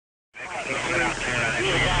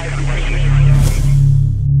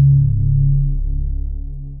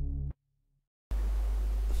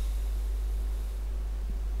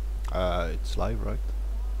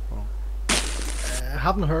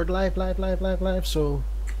haven't heard live, so...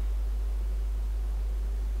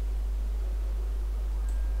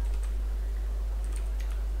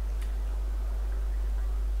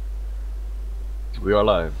 We are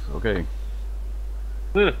live, okay.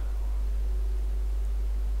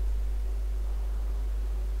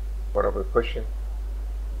 What are we pushing?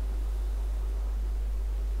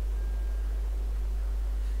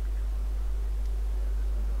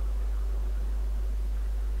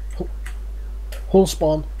 Whole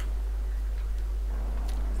spawn.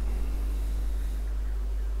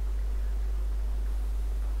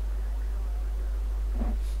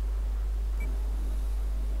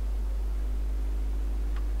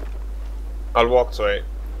 I'll walk to it.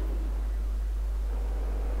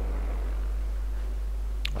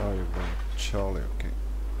 Oh, you're going Charlie, okay.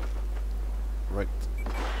 Right.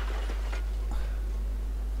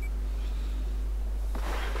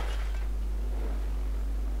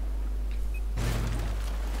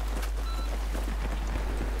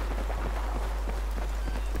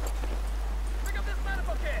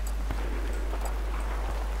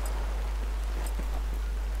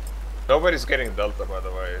 Nobody's getting Delta, by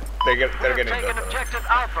the way. They're getting Delta. Objective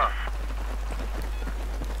Alpha.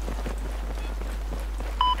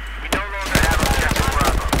 We no longer have objective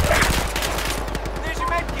Bravo. There's your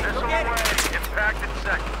med kit. Go get it. Impact in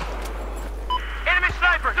seconds. Enemy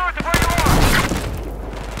sniper, north of where you are.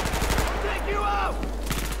 I'll take you out.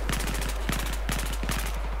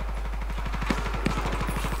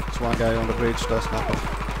 There's one guy on the bridge, that's nothing.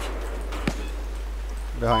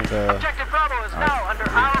 Behind the... Objective Bravo is now under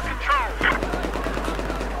our control.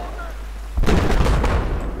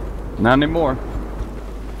 Not anymore.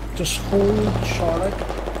 Just hold Charlotte.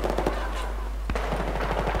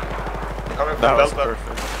 Coming from That was Delta.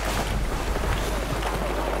 perfect.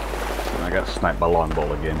 I got sniped by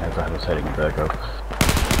longbow again as I was heading into Echo.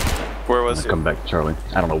 Where was he? Come back to Charlie.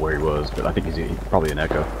 I don't know where he was, but I think he's probably in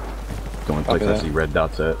Echo. The only place I see red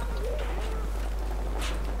dots at.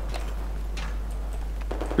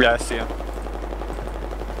 Yeah, I see him.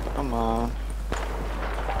 Come on.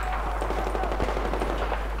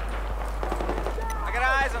 I got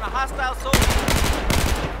eyes on a hostile soldier.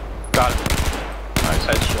 Got him. Nice.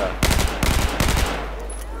 Headshot.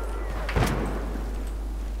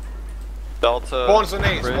 Delta. Spawns an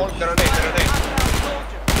A, bridge. spawn, they're an A, they're an A.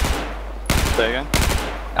 Say again?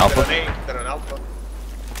 Alpha. They're an A, they're an Alpha.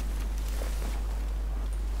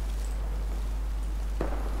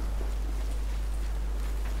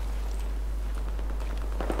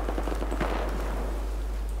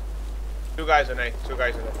 Two guys in A, two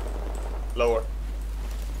guys in A. Lower.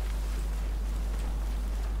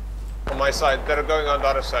 On my side, they're going on the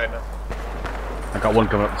other side now. I got one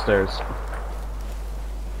coming up the stairs.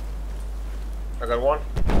 I got one.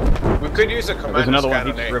 We could use a command There's another one. scan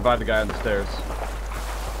He on just A. revived the guy on the stairs.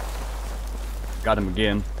 Got him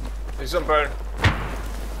again. He's on burn.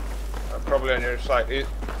 Probably on your side. He's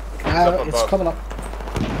up It's above. coming up.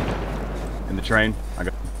 In the train. I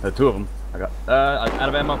got two of them. I got out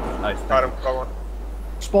of ammo. Nice. Got him, come on.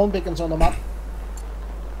 Spawn beacons on the map.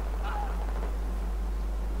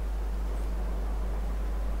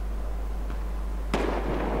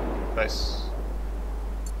 Nice.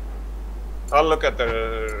 I'll look at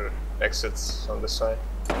the exits on this side.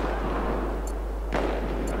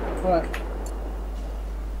 Alright.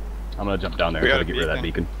 I'm gonna jump down there We and got try to a get rid of that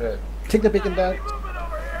beacon. Yeah. Take the beacon down.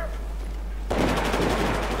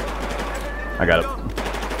 I got it.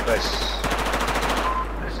 Nice.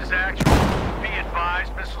 This is actual. Be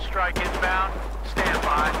advised, missile strike inbound. Stand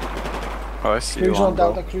by. Oh, I see Cruise you on on,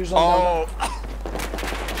 bro. Delta, cruise on Delta. Oh!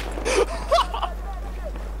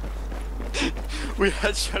 We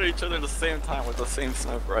headshot each other at the same time with the same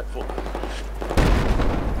sniper rifle.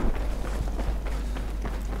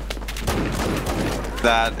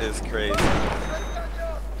 That is crazy.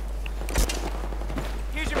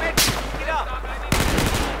 Use your med kit. Get up.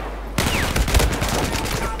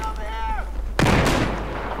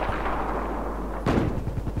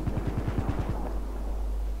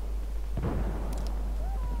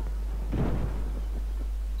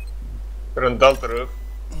 They're on Delta roof.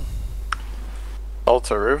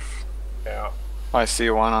 Delta roof. Yeah. I see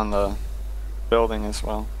one on the building as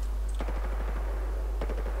well.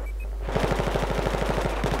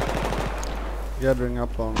 Gathering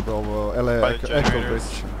up on Bravo, LA By the Echo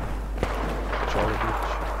generators. Bridge. Charlie Bridge.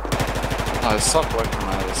 Oh, stop looking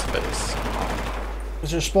at his face. Is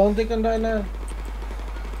there a spawn beacon down there?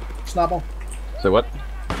 Snapple. So what?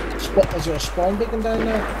 Is there a spawn beacon down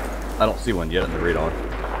there? I don't see one yet on the radar.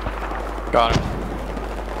 Got him.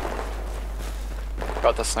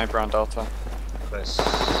 Got the sniper on Delta. Nice.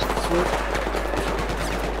 Sweet.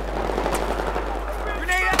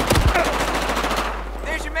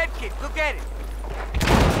 get it.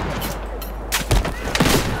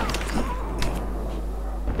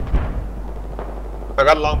 I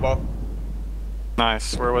got a longbow.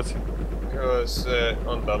 Nice. Where was he? He was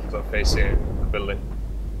on Delta facing the building.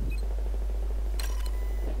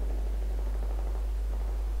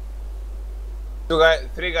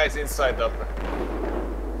 Three guys inside Delta.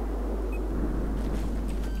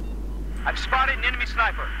 I've spotted an enemy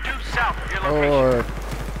sniper due south of your location. Or...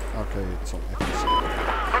 Okay, it's on FS.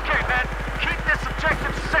 Okay, men, keep this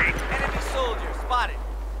objective safe. Enemy soldier spotted.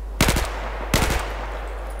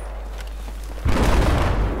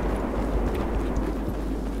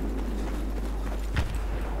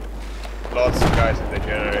 Lots of guys in the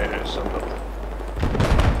generators on Delta.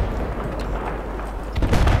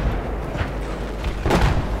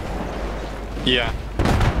 Yeah.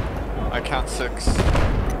 I count 6.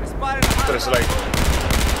 I spotted a There's like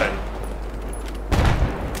 10.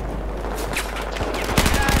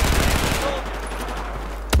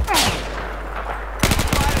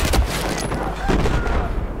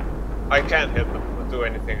 I can't hit them or do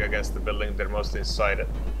anything against the building, they're mostly inside it.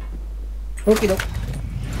 Okie doke.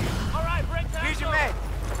 Alright, here's your med.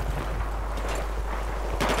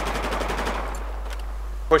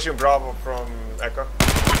 Pushing Bravo from Echo.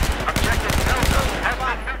 Objective Delta has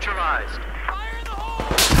been neutralized. Fire in the hole!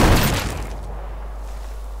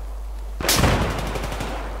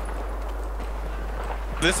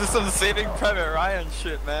 This is some Saving Private Ryan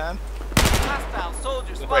shit, man. Hostile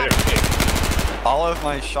soldier Wait a spotted. minute. All of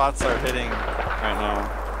my shots are hitting right now.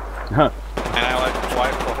 Huh. And I like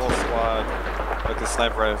wiped the whole squad with the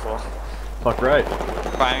sniper rifle. Fuck right.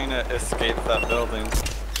 Trying to escape that building.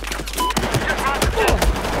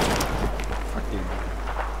 Fucking...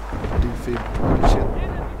 defib shit.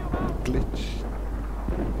 Glitch.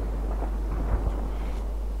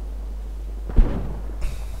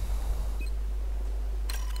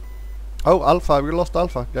 Oh, Alpha, we lost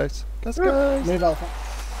Alpha, guys. Let's go. Move Alpha.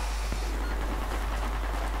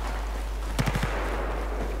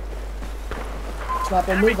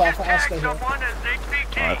 Sniper, move Alpha, I'll stay here. Someone as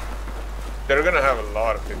HVT. Alright. They're gonna have a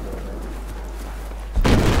lot of people in there.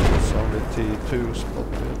 It's only T2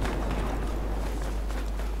 spotted.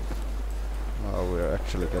 Oh, we're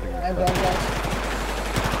actually getting I'm it. down, guys.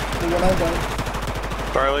 I'm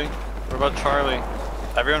down. Charlie? What about Charlie?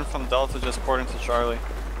 Everyone from Delta just poured into Charlie.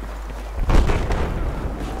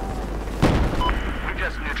 We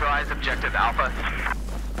just neutralized objective Alpha.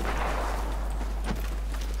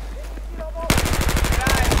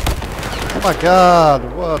 Oh my god,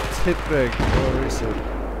 what hit break? Where is it?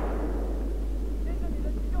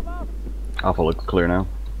 Alpha looks clear now.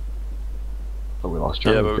 But we lost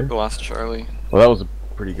Charlie. Yeah, but we too. lost Charlie. Well, that was a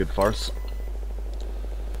pretty good farce.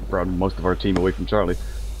 Brought most of our team away from Charlie.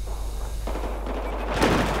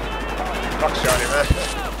 Fuck Charlie, man.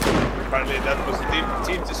 Apparently that was a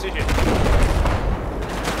team decision.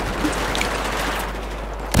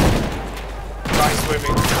 Try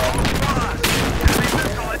swimming. Enemy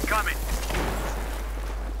missile incoming.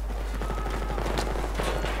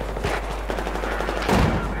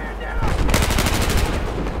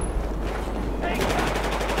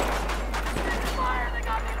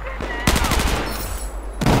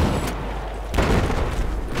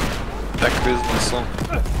 That cruise missile.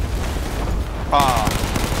 Ah,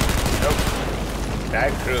 Nope.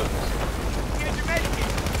 That cruise. Here's your medikit.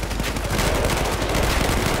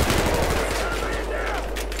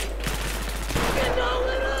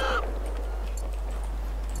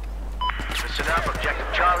 Listen up, objective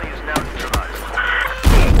Charlie is now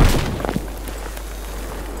neutralized.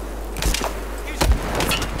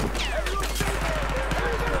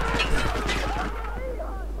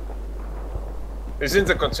 It's in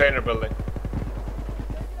the container building.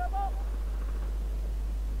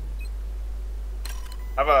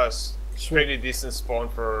 Have a pretty decent spawn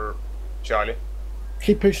for Charlie.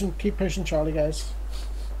 Keep pushing Charlie, guys.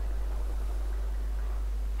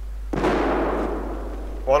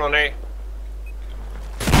 One on A.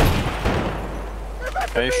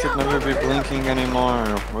 they should never be blinking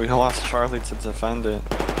anymore. We lost Charlie to defend it.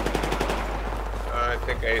 I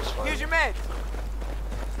think A is fine. Here's your med.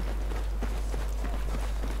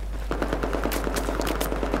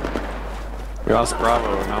 We lost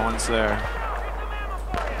Bravo, no one's there.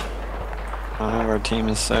 None of our team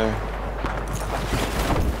is there.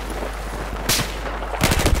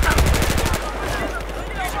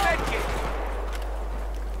 Here's your medikit.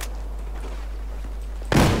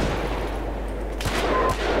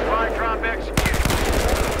 Fly drop executed.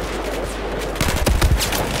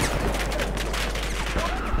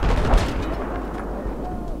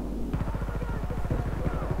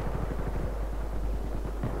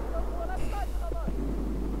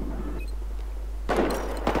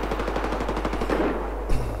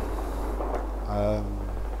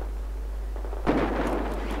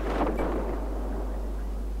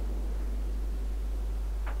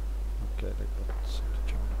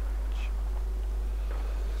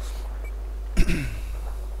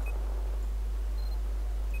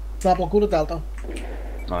 Snap will go to Delta.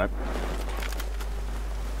 Alright.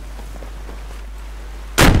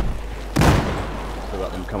 Still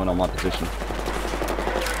got them coming on my position.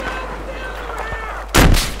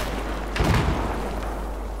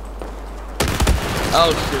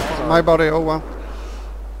 Oh shit. Sorry. My body, oh well.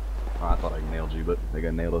 Oh, I thought I nailed you, but they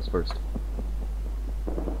gotta nail us first.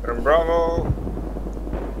 And Bravo.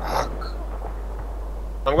 Fuck.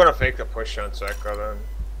 I'm gonna fake a push on Echo then.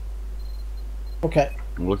 Okay.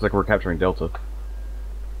 It looks like we're capturing Delta.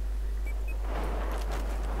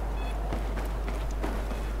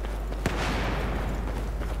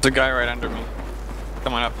 There's a guy right under me.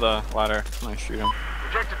 Coming up the ladder. I'm gonna shoot him.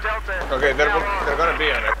 Objective Delta. Okay, they're gonna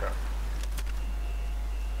be on Echo.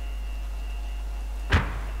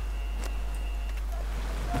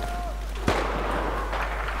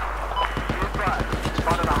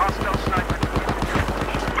 Spotted a hostile sniper.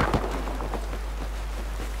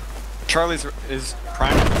 Charlie's is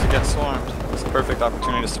primed to get swarmed. It's a perfect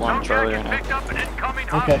opportunity to swarm Charlie right now. Picked up an incoming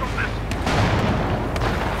Okay. hostile missile.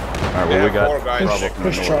 Alright, well we got four guys. Bravo from the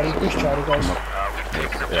Push north. Charlie, push Charlie, guys.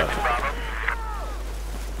 Yeah.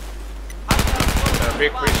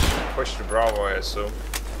 Big push to Bravo, I assume.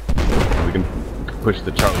 We can push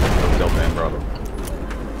the Charlie to Delta and Bravo.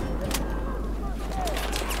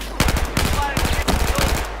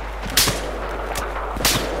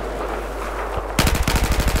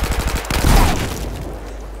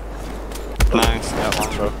 Nice, got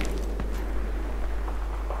longbow.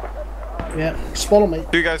 Yeah, spawn on me.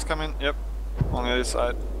 Two guys coming, yep. On the other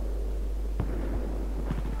side.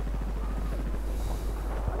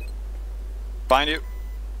 Find you.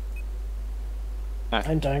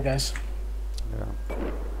 I'm down, guys.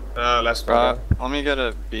 Let's go. Let me get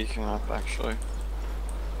a beacon up actually.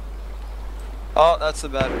 Oh, that's a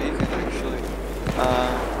bad beacon actually.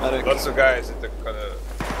 Medic. Lots of guys at the gonna.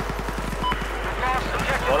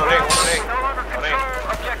 One on eight, one on eight. No longer control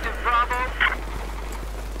objective Bravo.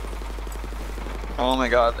 Oh my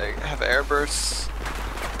god, they have air bursts.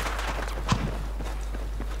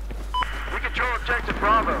 We control objective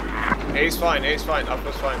Bravo. A's fine,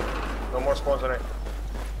 Alpha's fine. No more spawns on A.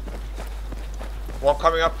 One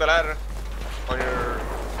coming up the ladder. On your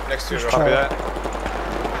next to your Copy that.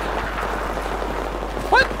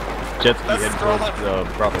 What? Jet ski That's head throwing towards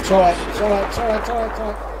up. Bravo. It's alright, it's alright, it's alright, it's alright, it's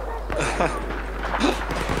alright.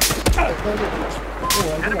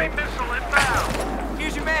 Enemy missile inbound.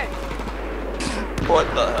 Use your mag. What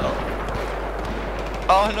the hell?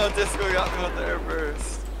 Oh no, Disco got me with the air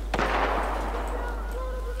burst.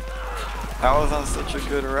 I was on such a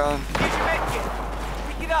good run. Use your med kit.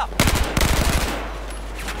 Pick it up.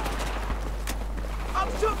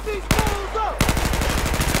 I'll shoot these fools up.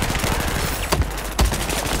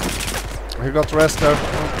 He got rest there.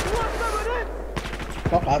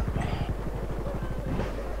 Not bad.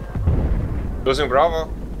 Losing Bravo.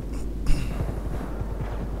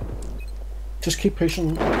 Just keep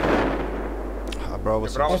pushing.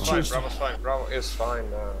 Bravo's Bravo's fine, jeez. Bravo's fine, Bravo is fine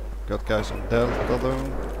now. got guys on Delta though.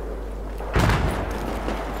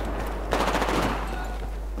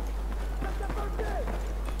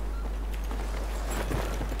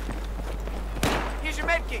 Here's your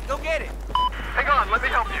med kit. Go get it. Hang on. Let me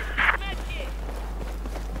help you.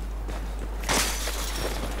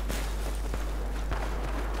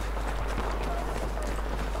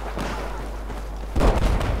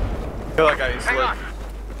 I feel like I used to Hang on.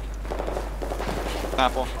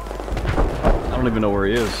 Apple. I don't even know where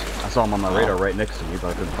he is. I saw him on my radar right next to me, but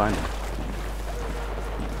I couldn't find him.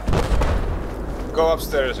 Go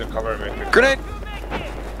upstairs and cover me. Grenade!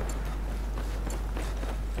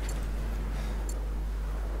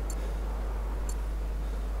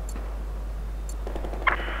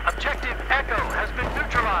 Objective Echo has been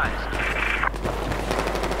neutralized.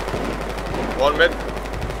 One mid.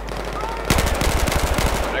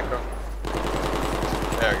 Echo.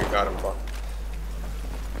 Yeah, you got him, Buck.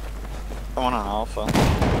 Someone on Alpha.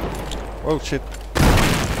 Oh shit.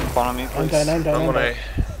 Spawn on me, I'm please. down, I'm down, I'm I'm on down. A.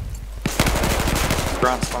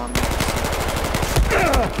 Ground spawn on me.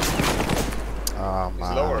 Ah He's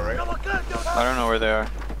man. lower, right? I don't know where they are.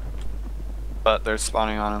 But they're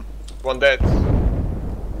spawning on him. One dead.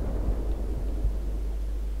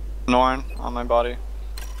 Norn on my body.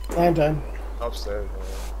 I'm down. Upstairs.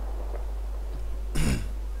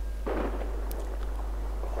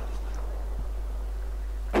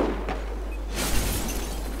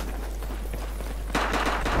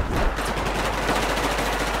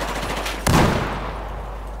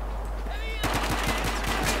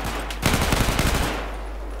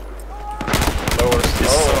 Lower.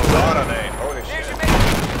 Oh, a lot on A. Holy Here's your shit. med kit.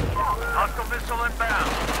 Hostile missile inbound.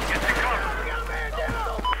 Get to cover.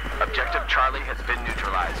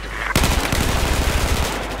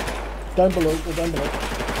 Down below, we're down below.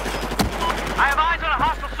 I have eyes on a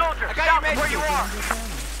hostile soldier. I got you where you are.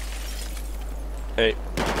 Hey.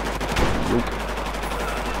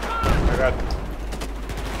 I got.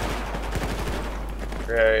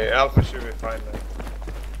 Okay, Alpha should be fine then.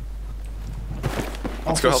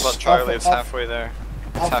 Let's go help out Charlie. It's halfway there.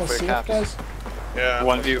 It's Alpha halfway safe, capped. guys. Yeah.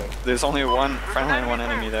 One view. There's only one friendly and one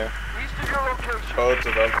enemy there. East of your location. Both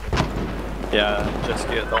of them. Yeah, just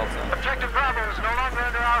get Dalton. Objective Bravo is no longer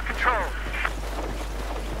under our control.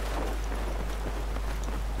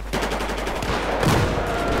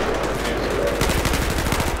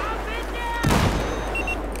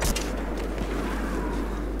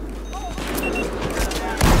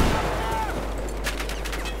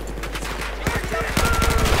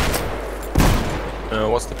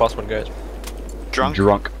 What's the password, guys? Drunk?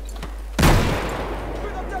 Drunk.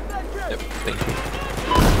 Yep, thank you.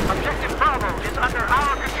 Objective Bravo is under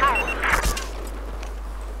our control.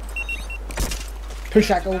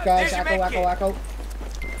 Push echo, guys. There's your Echo, med echo, kit.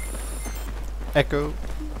 echo.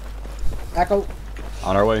 Echo. Echo.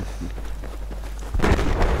 On our way.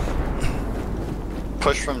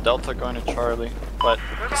 Push from Delta going to Charlie. Let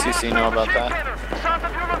CC know about that. South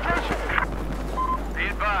of your location. Be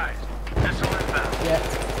advised. Missile inbound. Yeah.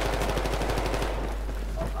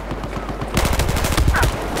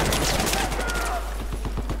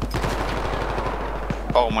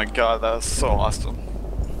 Oh my god, that was so awesome.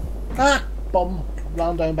 Ah! Bomb.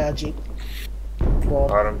 Ran down by a jeep. Quad.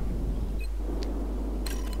 Got him.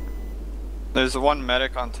 There's one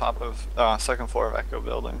medic on top of second floor of Echo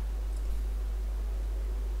building.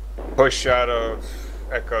 Push out of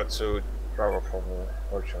Echo to Bravo for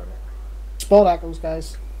or Charlie. Spot echoes,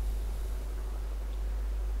 guys.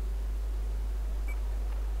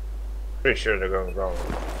 Pretty sure they're going Bravo.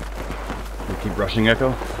 We keep rushing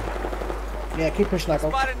Echo. Yeah, keep pushing echo.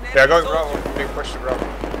 Yeah, going Bravo. Big push to Bravo.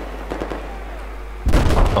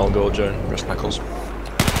 I'll go join Rest Knuckles.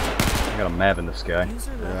 I got a map in the sky.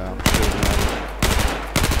 Yeah.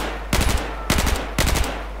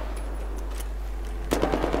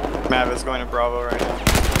 Mav is going to Bravo right now.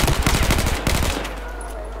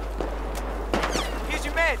 Here's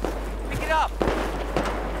your med. Pick it up.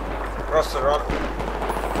 Across the road.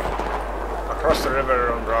 Across the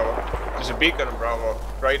river on Bravo. There's a beacon on Bravo,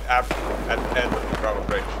 right after, at the end of the Bravo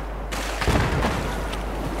bridge.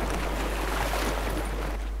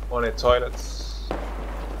 One in toilets.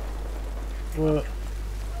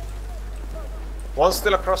 One's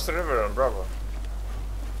still across the river on Bravo.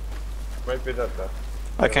 Might be that though.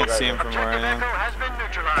 I can't see him from where I Objective Echo am. has been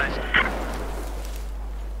neutralized.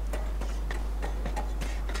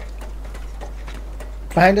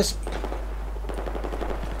 Behind us.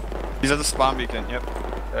 He's at the spawn beacon, yep.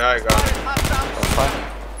 Yeah, I got it. That's fine.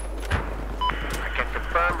 I can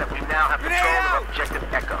confirm that we now have control of Objective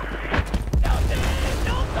Echo.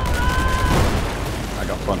 I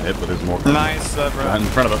got fun hit with his mortar. Nice, Zebra. In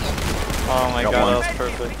front of us. Oh my Got god, one. that was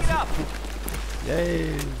perfect. Pick it up.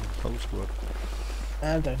 Yay. Whole squad.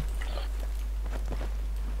 And down.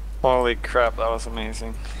 Holy crap, that was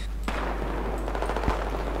amazing.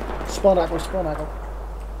 Spawn echo, spawn echo.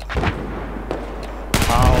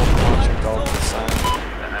 I'll launch a goal this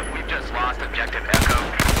time. We've just lost Objective Echo.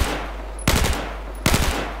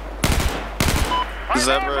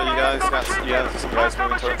 Zebra, you guys got some guys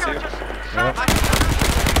moving towards you.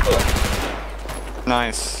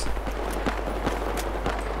 Nice.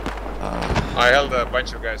 I held a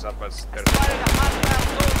bunch of guys up as they're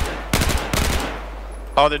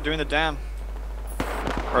Oh, they're doing the dam.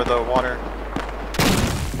 Or the water.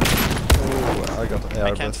 Oh, I got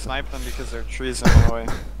I can't snipe them because there are trees in my way.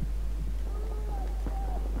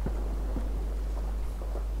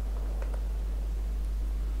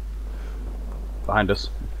 Behind us.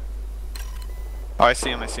 Oh, I see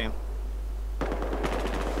him, I see him.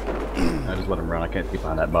 I just let him run. I can't see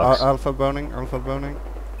behind that box. Alpha boning, alpha boning.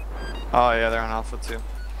 Oh yeah, they're on Alpha too.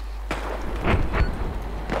 They're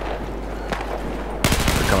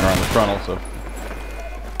coming around the front also.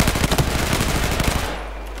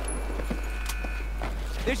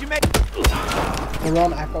 There's your med. We're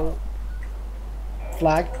on echo.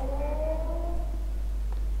 Flag.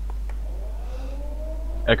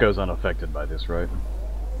 Echo's unaffected by this, right?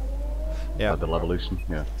 Yeah. By the levolution?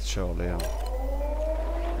 Yeah. Charlie, yeah.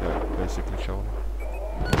 Yeah, basically Charlie.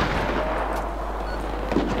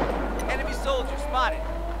 Enemy soldier spotted.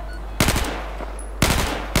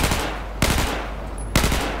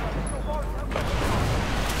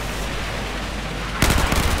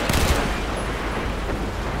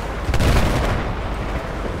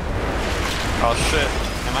 Oh shit,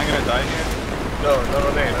 am I gonna die here? no, no, no,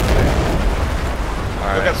 no, no. Look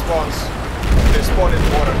Alright. at spawns. They spawn in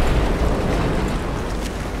water.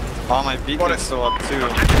 Oh, my beacon's still up too.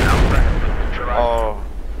 Oh,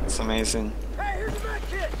 it's amazing.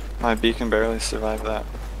 My beacon barely survived that.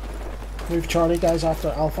 Move Charlie, guys, after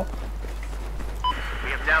Alpha.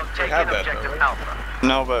 We have now taken objective Alpha.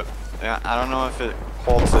 No, but yeah, I don't know if it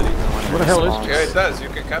holds it even when What the hell is respawns. Yeah, it does. You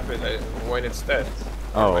can cap it when it's dead.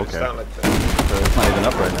 Oh, When it's okay. down like that. So it's not even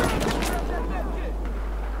up right now.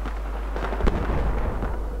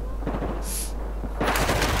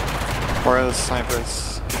 Where are the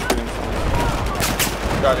snipers shooting from?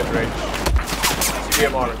 Charlie bridge.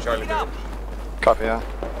 CBMR on Charlie bridge. Copy, yeah.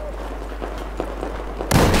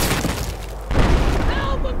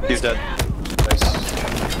 He's dead.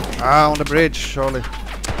 Nice. Ah, on the bridge, Charlie.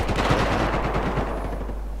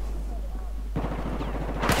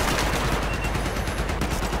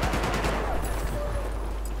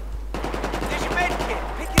 There's your med kit.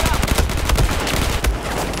 Pick it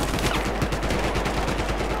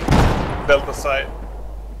up. Delta side.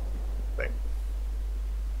 Thing.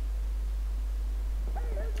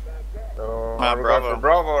 So, are we going Bravo. for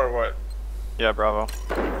Bravo or what? Yeah, Bravo.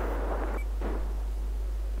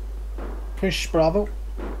 Push Bravo.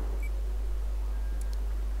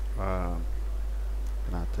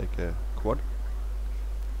 Can I take a quad?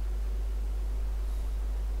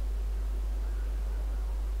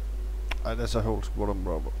 There's a whole squad on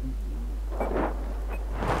Bravo. I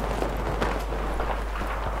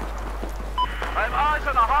have eyes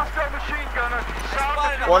on a hostile machine gunner.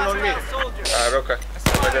 Sound One on me. Roka.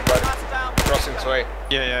 My dead body. Crossing its way.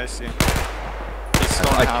 Yeah, I see. He's still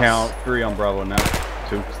in I the house. count 3 on Bravo now.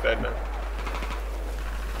 2. He's dead now.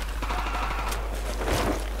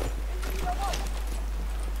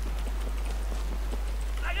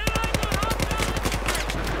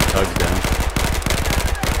 Tug's down.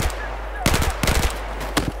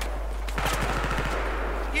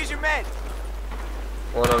 Use your med.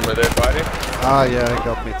 One on my dead body. Ah, yeah, he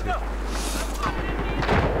got me too.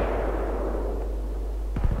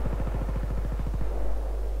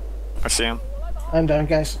 I see him. I'm down,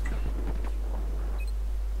 guys.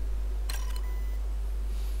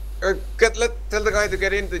 Tell the guy to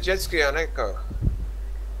get in the jet ski on Echo.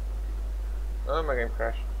 Oh, my game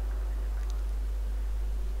crashed.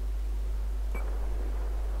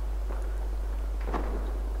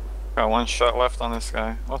 Got 1 shot left on this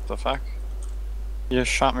guy. What the fuck? He just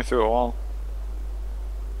shot me through a wall.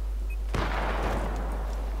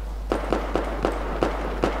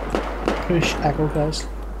 Push Echo, guys.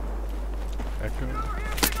 Echo.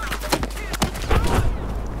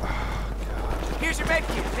 Here's your med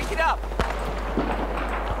kit. Pick it up.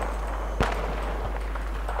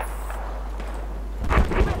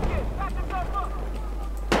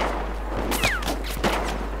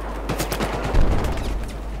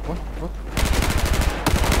 What?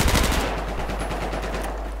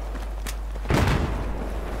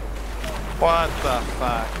 What the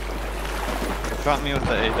fuck? Shot me with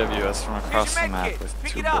the AWS from across the Here's your map medkit. with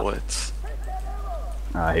Pick 2 it up. bullets.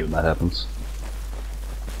 I hate when that happens.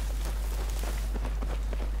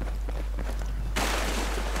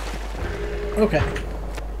 Okay.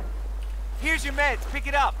 Here's your meds. Pick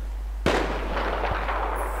it up.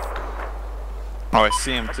 Oh, I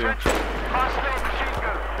see him too. Hostile machine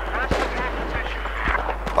gunner. Rest of your position.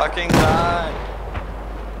 Fucking die!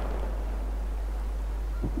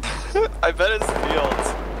 I bet it's Fields.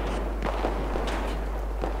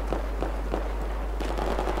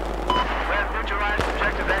 We have neutralized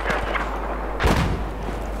objective Echo.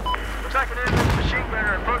 Looks like an enemy machine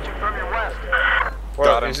gunner approaching from your west. Well,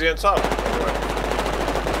 Got him. is he on top?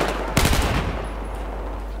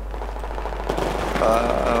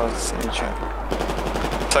 Let's see, check.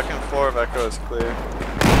 2nd floor of Echo is clear.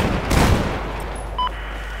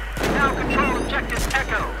 Now control objective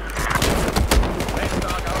Echo.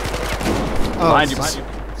 Oh, Behind you, behind you.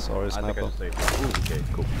 Sorry, I think I Snapper. just saved you. Ooh, okay,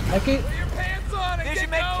 cool. Mikey? There's your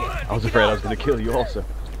med kit. I was afraid I was going to kill you also.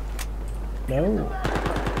 No.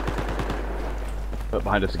 But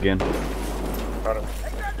behind us again. Got him.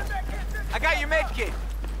 I got your med kit.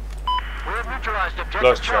 We have neutralized objective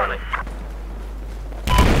Lost Charlie. Charlie.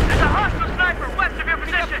 There's a hostile sniper west of your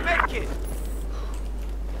position. Med kit.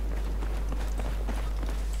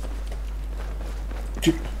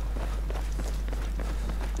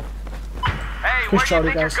 Hey, Push where do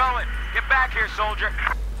you Charlie, think guys. you're going? Get back here, soldier.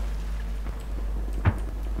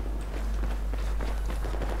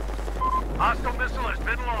 Hostile missile has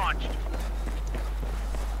been launched.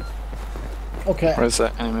 Okay. Where's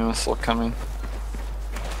that enemy missile coming?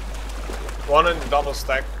 One in double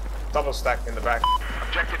stack in the back.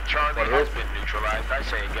 Objective Charlie has been neutralized. I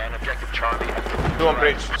say again, objective Charlie has been neutralized. 2 on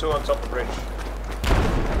bridge, 2 on top of bridge.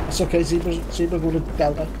 It's okay, Zebra go to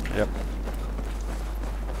Delta. Yep.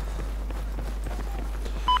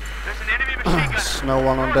 There's no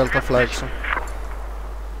one on Delta flag, so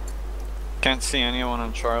Can't see anyone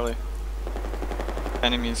on Charlie.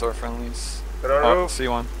 Enemies or friendlies. Get on Oh, roof. see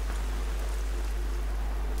one.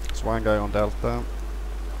 there's one guy on Delta.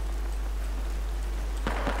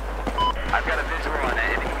 I've got a visual on an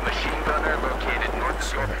enemy machine gunner located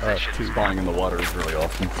north of your position. Spawning in the water is really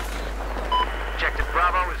awesome. Objective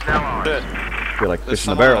Bravo is now ours. Good. I feel like There's fish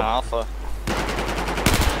in the someone on barrel. Alpha.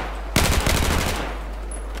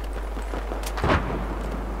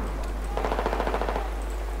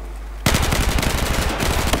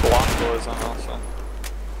 Blanco is on Alpha.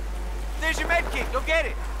 There's your med kit. Go get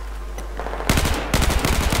it.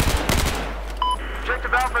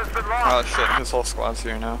 Objective Alpha has been Oh lost. shit, his whole squad's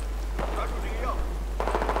here now.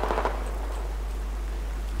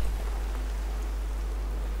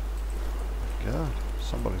 God,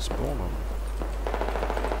 somebody's spawning.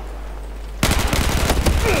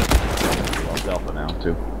 Lost Alpha now,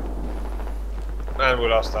 too. And we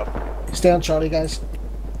lost up. Stay on Charlie, guys.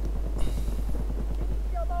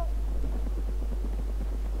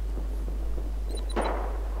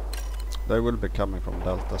 They will be coming from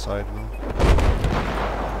Delta side now.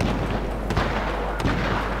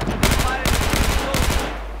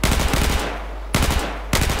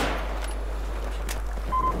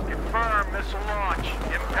 Confirm missile launch.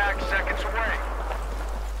 Impact seconds away.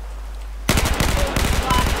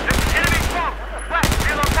 There's an enemy smoke. West,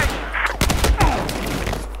 relocation.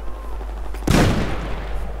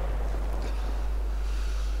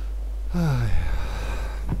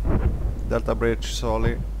 Delta bridge,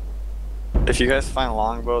 Solly. If you guys find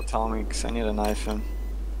longbow, tell me, cause I need to knife him.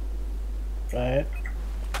 Right.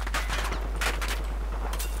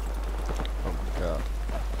 Oh god.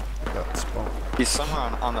 Got spawned. He's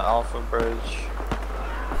somewhere on the Alpha bridge.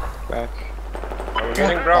 Back. Are we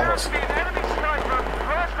getting Bravo? The enemy sniper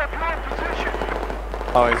crossed up your position.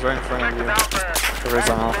 Oh, he's right in front of you. Objective Alpha There is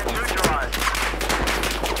an has been Alpha. neutralized.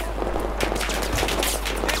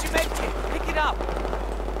 There's your med kit. Pick it up.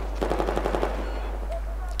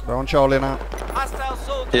 They're on Charlie now. Hostile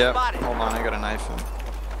soldier Yep. spotted. Hold on, I gotta knife him.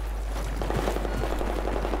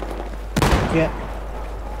 Yeah.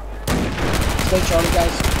 Stay Charlie,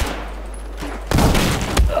 guys.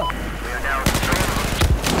 We are now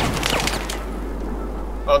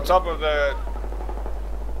On top of the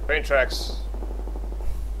train tracks.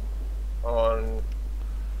 On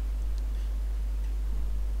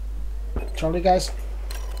Charlie, guys.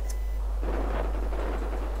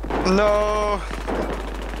 No!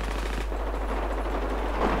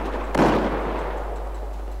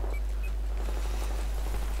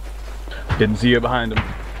 Didn't see you behind him.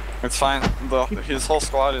 It's fine. His whole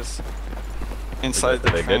squad is inside the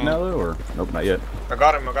Are they train. dead now, though, or? Nope, not yet. I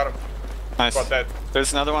got him. Nice. Got that.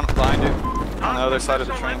 There's another one behind you. On the other side of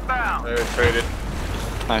the train. They traded.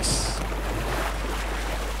 Nice.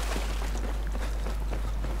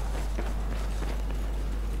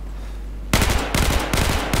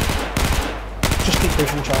 Just keep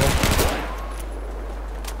pushing, Charlie.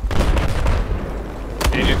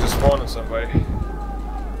 You need to spawn on somebody.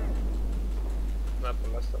 Not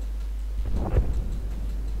molest them.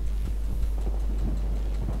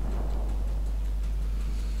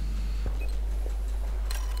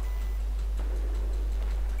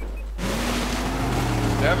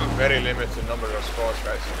 They have a very limited number of spawns,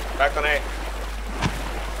 guys. Back on A.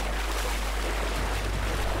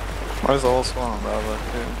 Where's the whole squad on Bravo,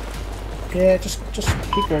 dude? Yeah, just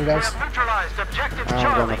keep going, We guys. have neutralized objective I'm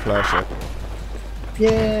Charlie. gonna flash it.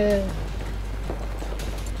 Yeah.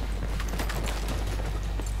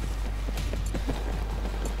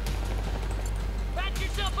 Patch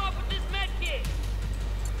yourself up with this med kit.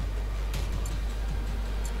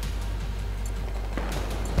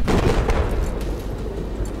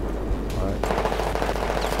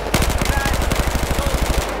 Alright.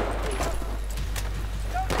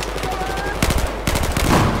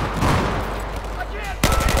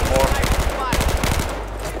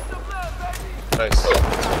 Nice.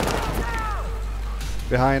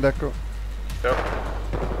 Behind Echo. Yep.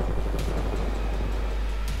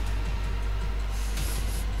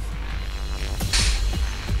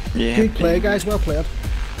 Yeah. Good play, guys. Well played.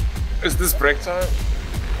 Is this break time?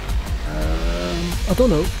 I don't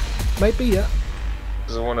know. Might be, yeah.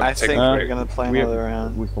 Does it want to I take think a we're break? gonna play We have- another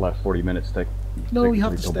round. We still have 40 minutes to No, take you a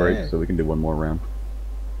have to little stay. break, so we can do one more round.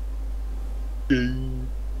 They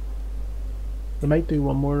might do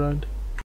one more round.